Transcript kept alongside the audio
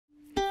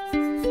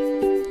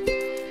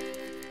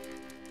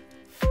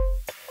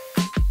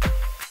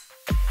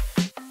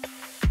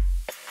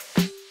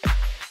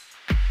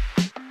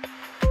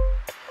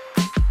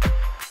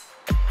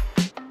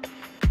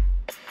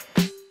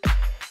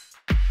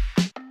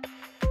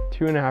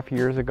2.5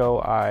 years ago,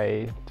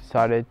 I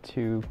decided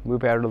to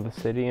move out of the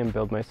city and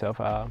build myself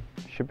a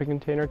shipping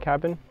container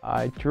cabin.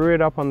 I drew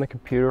it up on the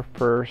computer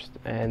first,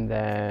 and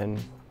then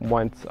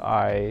once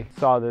I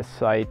saw this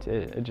site,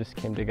 it just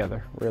came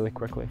together really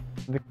quickly.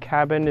 The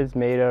cabin is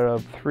made out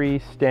of 3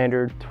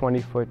 standard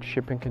 20-foot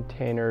shipping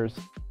containers.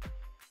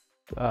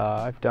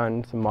 I've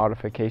done some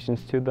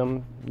modifications to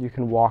them. You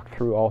can walk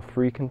through all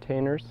 3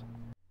 containers.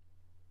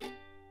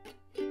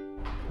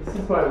 This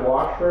is my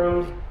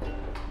washroom.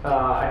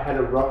 I had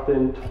a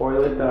roughed-in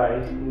toilet that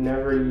I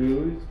never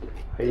used.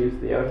 I used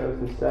the outhouse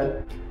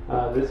instead.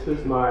 This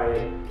was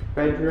my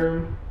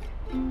bedroom,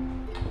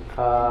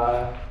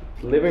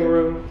 living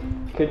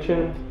room,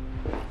 kitchen,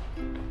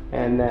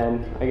 and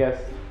then I guess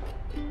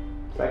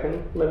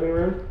second living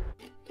room.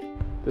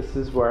 This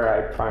is where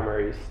I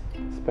primarily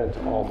spent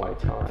all my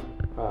time,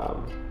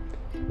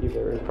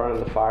 either in front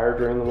of the fire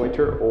during the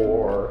winter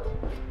or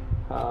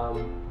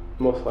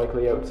most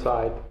likely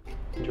outside,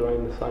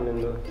 enjoying the sun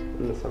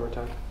in the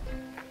summertime.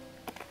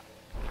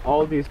 All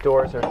of these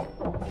doors are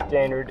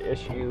standard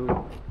issue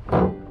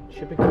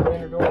shipping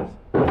container doors.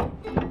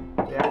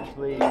 They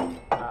actually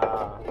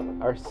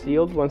are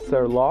sealed once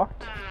they're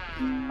locked.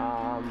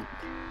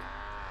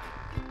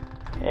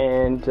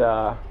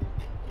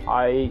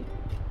 I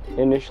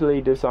initially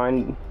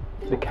designed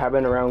the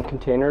cabin around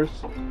containers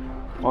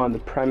on the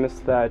premise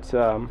that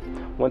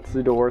once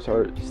the doors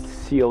are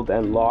sealed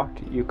and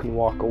locked, you can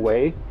walk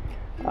away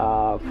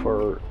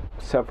for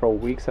several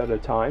weeks at a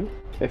time.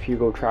 If you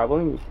go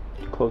traveling,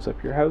 you close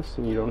up your house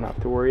and you don't have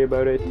to worry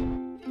about it.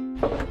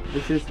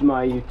 This is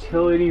my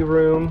utility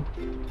room.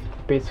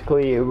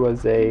 Basically, it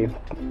was a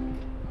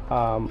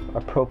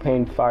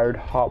propane-fired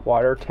hot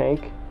water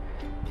tank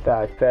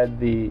that fed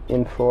the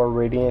in-floor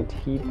radiant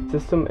heat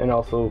system and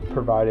also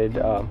provided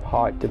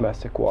hot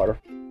domestic water.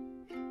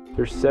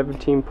 There's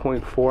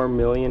 17.4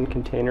 million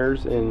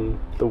containers in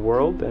the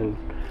world, and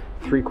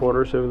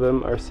 3/4 of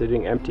them are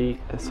sitting empty,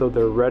 so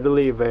they're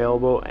readily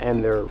available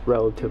and they're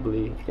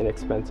relatively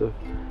inexpensive,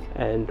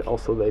 and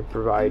also they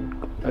provide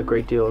a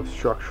great deal of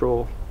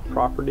structural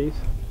properties.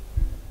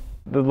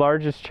 The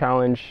largest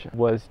challenge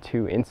was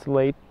to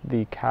insulate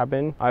the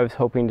cabin. I was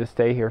hoping to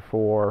stay here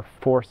for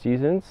 4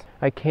 seasons.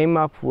 I came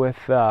up with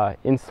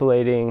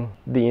insulating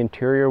the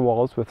interior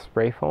walls with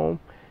spray foam,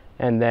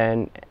 and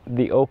then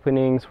the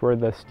openings where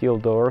the steel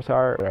doors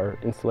are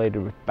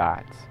insulated with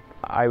bats.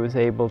 I was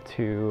able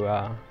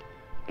to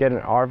get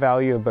an R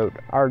value about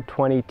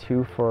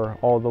R22 for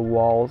all the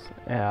walls,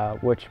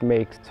 which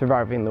makes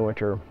surviving the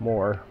winter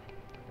more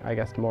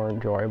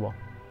enjoyable.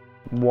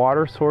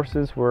 Water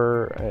sources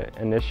were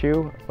an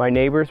issue. My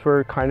neighbors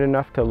were kind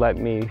enough to let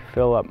me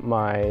fill up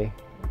my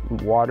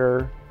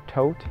water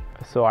tote,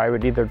 so I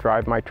would either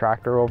drive my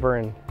tractor over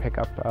and pick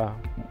up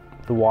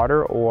the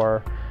water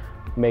or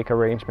make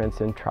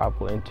arrangements and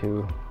travel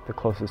into the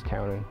closest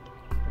town and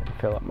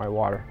fill up my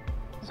water.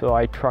 So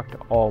I trucked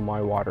all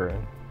my water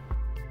in.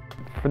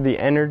 For the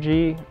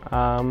energy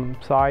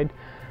side,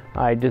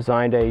 I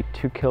designed a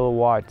 2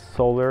 kilowatt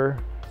solar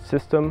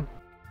system.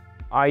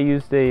 I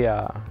used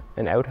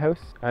an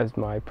outhouse as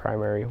my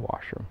primary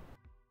washroom.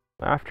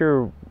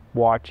 After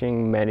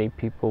watching many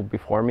people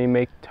before me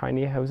make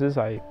tiny houses,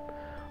 I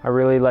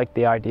really liked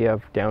the idea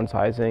of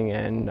downsizing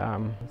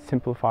and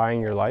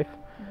simplifying your life.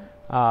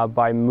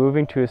 By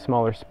moving to a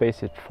smaller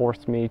space, it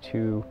forced me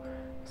to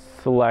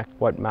select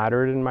what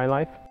mattered in my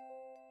life.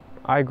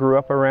 I grew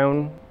up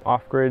around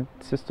off-grid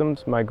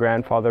systems. My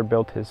grandfather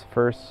built his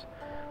first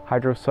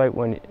hydro site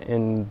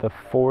in the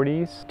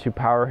 40s to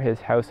power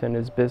his house and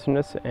his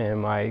business,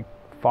 and my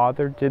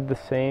father did the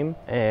same,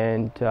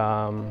 and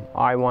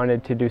I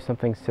wanted to do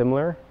something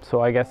similar,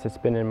 so I guess it's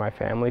been in my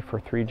family for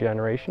 3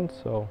 generations,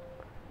 so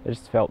it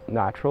just felt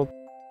natural.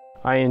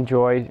 I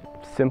enjoy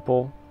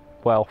simple,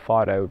 well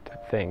thought out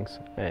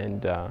things,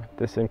 and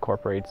this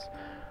incorporates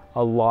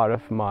a lot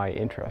of my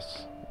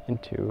interests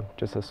into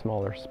just a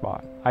smaller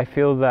spot. I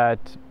feel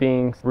that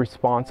being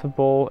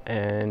responsible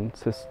and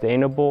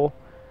sustainable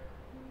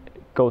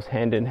goes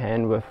hand in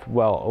hand with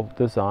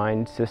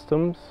well-designed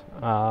systems.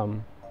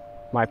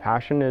 My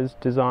passion is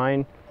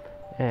design,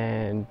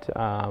 and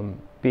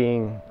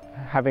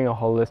having a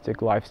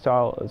holistic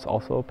lifestyle is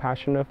also a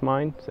passion of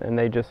mine, and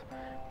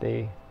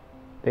they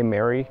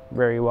marry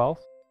very well.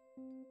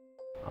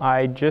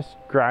 I just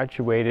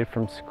graduated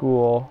from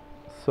school,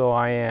 so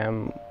I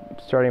am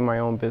starting my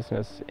own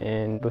business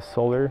in the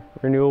solar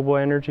renewable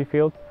energy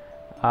field,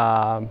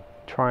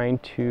 trying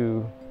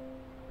to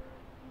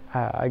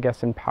I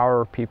guess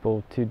empower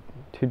people to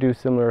do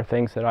similar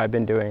things that I've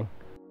been doing.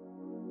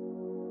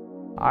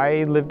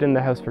 I lived in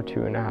the house for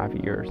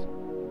 2.5 years,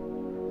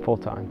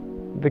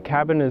 full-time. The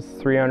cabin is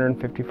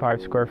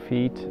 355 square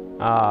feet.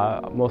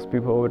 Most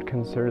people would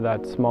consider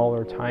that small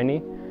or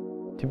tiny.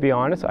 To be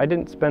honest, I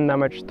didn't spend that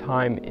much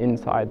time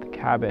inside the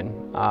cabin.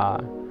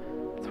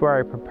 It's where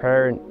I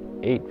prepared,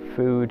 ate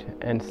food,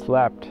 and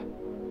slept,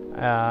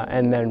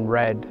 and then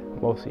read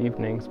most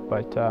evenings.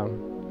 But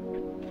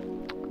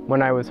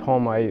when I was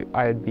home,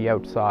 I'd be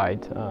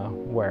outside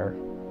where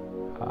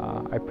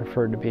I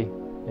preferred to be,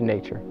 in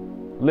nature.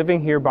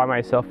 Living here by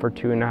myself for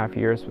 2.5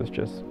 years was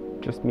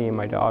just me and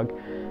my dog.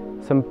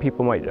 Some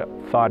people might have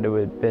thought it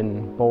would have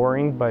been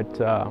boring,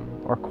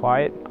 or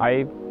quiet.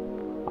 I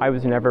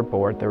was never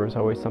bored. There was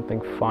always something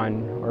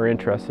fun or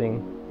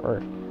interesting or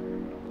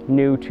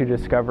new to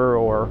discover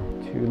or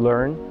to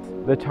learn.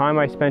 The time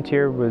I spent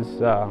here was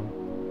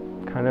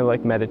kind of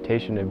like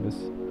meditation. It was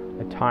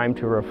a time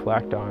to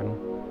reflect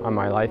on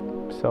my life.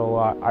 So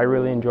I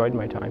really enjoyed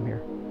my time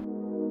here.